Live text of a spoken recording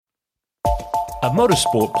a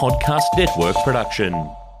Motorsport Podcast Network production.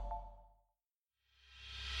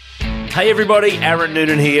 Hey everybody, Aaron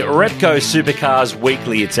Noonan here, Repco Supercars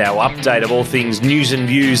Weekly. It's our update of all things news and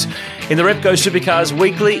views in the Repco Supercars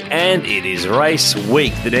Weekly, and it is race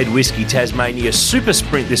week. The Ned Whiskey Tasmania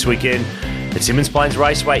SuperSprint this weekend at Symmons Plains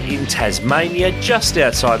Raceway in Tasmania, just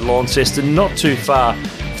outside Launceston, not too far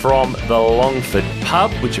from the Longford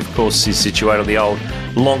pub, which of course is situated on the old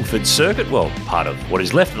Longford circuit. Well, part of what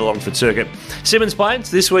is left of the Longford circuit. Symmons Plains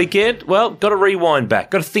this weekend, well, got to rewind back.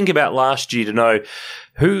 Got to think about last year to know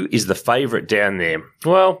who is the favourite down there.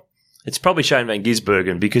 Well, it's probably Shane Van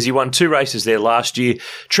Gisbergen because he won 2 races there last year.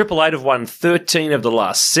 Triple Eight have won 13 of the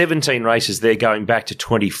last 17 races there going back to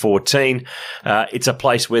 2014. It's a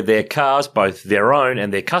place where their cars, both their own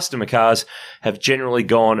and their customer cars, have generally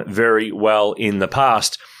gone very well in the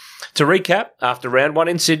past. To recap, after round 1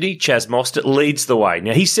 in Sydney, Chaz Mostert leads the way.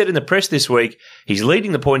 Now, he said in the press this week he's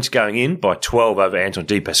leading the points going in by 12 over Anton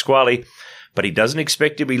De Pasquale, but he doesn't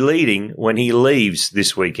expect to be leading when he leaves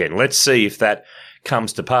this weekend. Let's see if that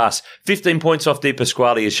comes to pass. 15 points off De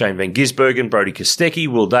Pasquale is Shane Van Gisbergen, Brodie Kostecki,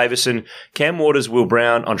 Will Davison, Cam Waters, Will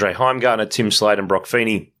Brown, Andre Heimgartner, Tim Slade and Brock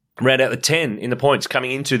Feeney. Round out the 10 in the points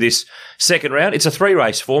coming into this second round. It's a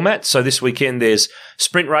 3-race format, so this weekend there's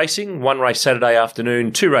sprint racing, 1 race Saturday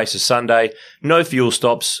afternoon, 2 races Sunday, no fuel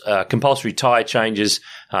stops, compulsory tyre changes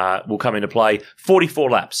will come into play,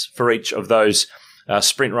 44 laps for each of those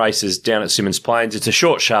sprint races down at Symmons Plains. It's a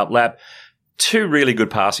short, sharp lap. 2 really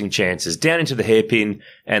good passing chances down into the hairpin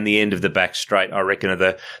and the end of the back straight, I reckon, are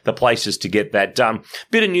the places to get that done.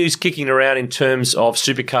 Bit of news kicking around in terms of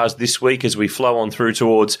supercars this week as we flow on through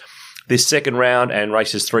towards this second round and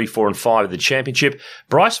races 3, 4 and 5 of the championship.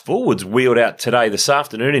 Bryce Fullwood's wheeled out today, this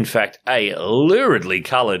afternoon, in fact, a luridly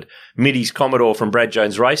coloured Middies Commodore from Brad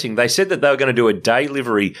Jones Racing. They said that they were going to do a day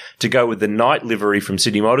livery to go with the night livery from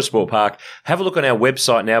Sydney Motorsport Park. Have a look on our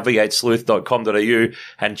website now, v8sleuth.com.au,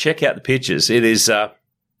 and check out the pictures. It is,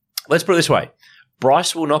 let's put it this way,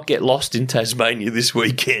 Bryce will not get lost in Tasmania this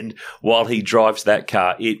weekend while he drives that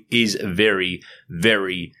car. It is very,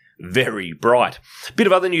 very, very bright. A bit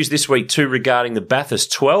of other news this week too regarding the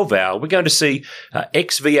Bathurst 12-hour. We're going to see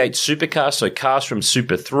ex-V8 supercars, so cars from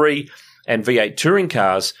Super 3 and V8 touring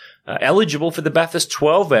cars, eligible for the Bathurst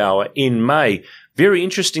 12-hour in May. Very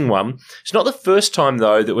interesting one. It's not the first time,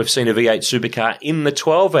 though, that we've seen a V8 supercar in the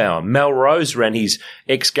 12-hour. Mel Rose ran his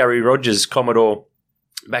ex-Gary Rogers Commodore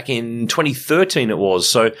back in 2013 it was.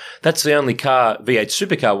 So that's the only car, V8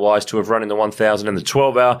 supercar-wise, to have run in the 1000 and the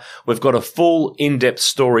 12-hour. We've got a full in-depth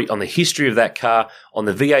story on the history of that car on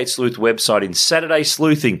the V8 Sleuth website in Saturday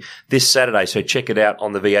Sleuthing this Saturday. So check it out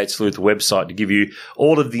on the V8 Sleuth website to give you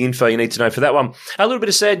all of the info you need to know for that one. A little bit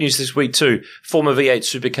of sad news this week too. Former V8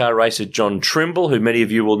 supercar racer John Trimble, who many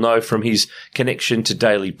of you will know from his connection to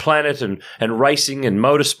Daily Planet and racing and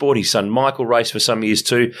motorsport. His son Michael raced for some years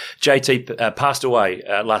too. JT passed away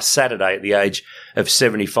last Saturday at the age of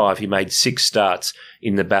 75. He made 6 starts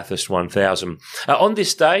in the Bathurst 1000. On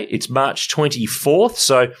this day, it's March 24th,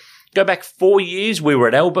 so go back 4 years. We were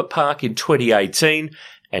at Albert Park in 2018,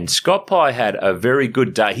 and Scott Pye had a very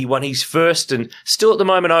good day. He won his first and still at the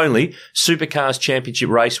moment only Supercars Championship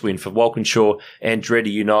race win for Walkinshaw and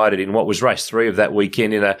Andretti United in what was race 3 of that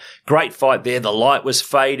weekend in a great fight there. The light was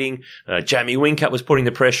fading. Jamie Whincup was putting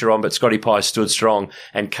the pressure on, but Scotty Pye stood strong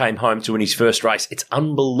and came home to win his first race. It's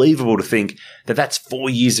unbelievable to think that that's 4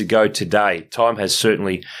 years ago today. Time has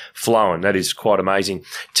certainly flown. That is quite amazing.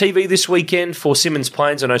 TV this weekend for Symmons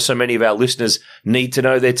Plains. I know so many of our listeners need to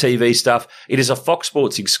know their TV stuff. It is a Fox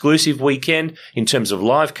Sports exclusive weekend in terms of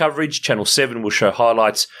live coverage. Channel 7 will show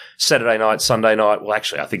highlights Saturday night, Sunday night. Well,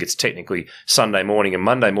 actually, I think it's technically Sunday morning and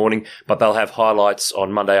Monday morning, but they'll have highlights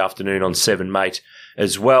on Monday afternoon on 7 Mate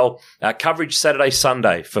as well. Coverage Saturday,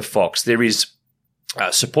 Sunday for Fox. There is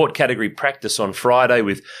support category practice on Friday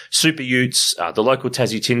with Super Utes, the local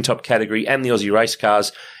Tassie Tin Top category and the Aussie race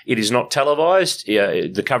cars. It is not televised.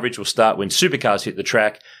 The coverage will start when Supercars hit the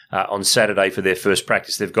track on Saturday for their first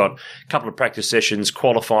practice. They've got a couple of practice sessions,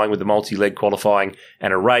 qualifying with the multi-leg qualifying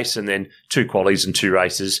and a race, and then 2 qualies and 2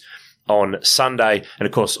 races on Sunday. And,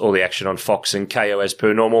 of course, all the action on Fox and KO as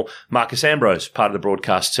per normal. Marcus Ambrose, part of the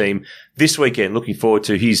broadcast team this weekend. Looking forward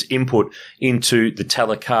to his input into the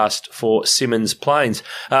telecast for Symmons Plains.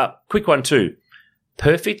 Quick one too.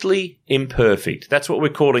 Perfectly Imperfect. That's what we're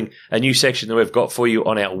calling a new section that we've got for you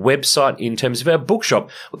on our website in terms of our bookshop.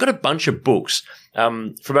 We've got a bunch of books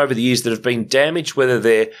from over the years that have been damaged, whether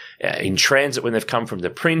they're in transit when they've come from the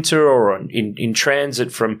printer or in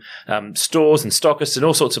transit from stores and stockists and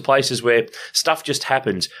all sorts of places where stuff just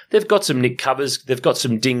happens. They've got some nick covers, they've got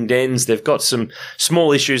some ding-dens, they've got some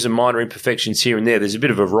small issues and minor imperfections here and there. There's a bit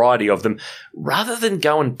of a variety of them. Rather than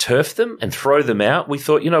go and turf them and throw them out, we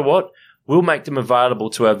thought, you know what? We'll make them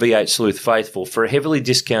available to our V8 Sleuth faithful for a heavily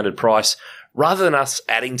discounted price. Rather than us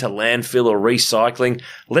adding to landfill or recycling,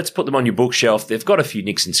 let's put them on your bookshelf. They've got a few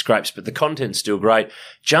nicks and scrapes, but the content's still great.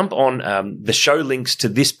 Jump on the show links to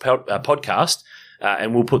this podcast,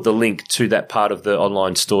 and we'll put the link to that part of the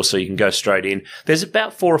online store so you can go straight in. There's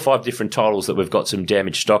about 4 or 5 different titles that we've got some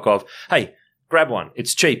damaged stock of. Hey, grab one.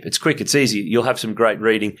 It's cheap, it's quick, it's easy. You'll have some great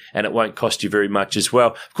reading and it won't cost you very much as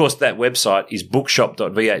well. Of course, that website is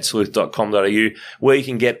bookshop.v8sleuth.com.au where you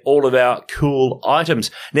can get all of our cool items.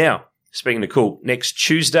 Now, speaking of cool, next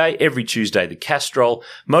Tuesday, every Tuesday, the Castrol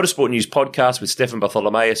Motorsport News podcast with Stefan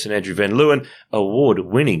Bartholomaeus and Andrew Van Leeuwen,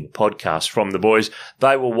 award-winning podcast from the boys.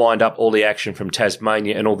 They will wind up all the action from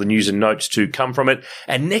Tasmania and all the news and notes to come from it.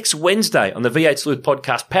 And next Wednesday on the V8 Sleuth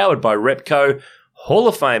podcast, powered by Repco, Hall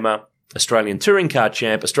of Famer, Australian touring car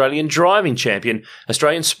champ, Australian driving champion,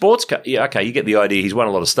 Australian sports car. Yeah, okay, you get the idea. He's won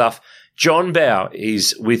a lot of stuff. John Bow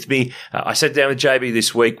is with me. I sat down with JB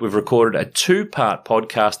this week. We've recorded a 2-part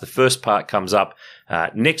podcast. The first part comes up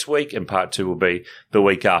next week and part 2 will be the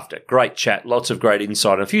week after. Great chat, lots of great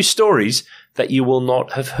insight, and a few stories that you will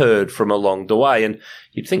not have heard from along the way. And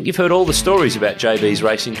you'd think you've heard all the stories about JB's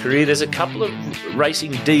racing career. There's a couple of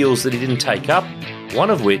racing deals that he didn't take up, one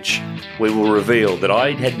of which we will reveal that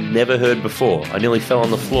I had never heard before. I nearly fell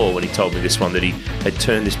on the floor when he told me this one, that he had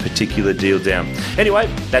turned this particular deal down. Anyway,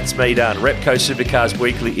 that's me done. Repco Supercars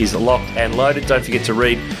Weekly is locked and loaded. Don't forget to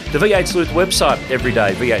read the V8 Sleuth website every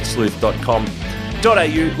day, v8sleuth.com.au.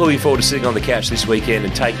 Looking forward to sitting on the couch this weekend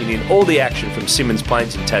and taking in all the action from Symmons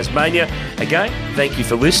Plains in Tasmania. Again, thank you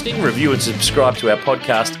for listening. Review and subscribe to our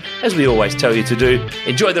podcast, as we always tell you to do.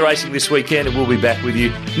 Enjoy the racing this weekend, and we'll be back with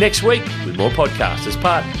you next week with more podcasts as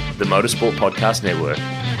part of the Motorsport Podcast Network.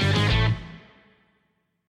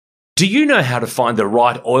 Do you know how to find the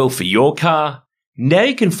right oil for your car? Now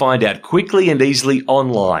you can find out quickly and easily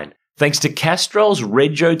online, thanks to Castrol's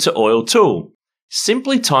Rego to Oil tool.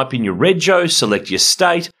 Simply type in your Rego, select your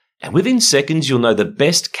state, and within seconds you'll know the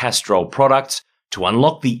best Castrol products to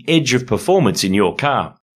unlock the edge of performance in your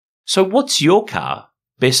car. So what's your car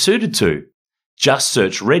best suited to? Just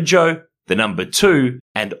search Rego, the number 2,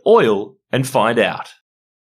 and oil and find out.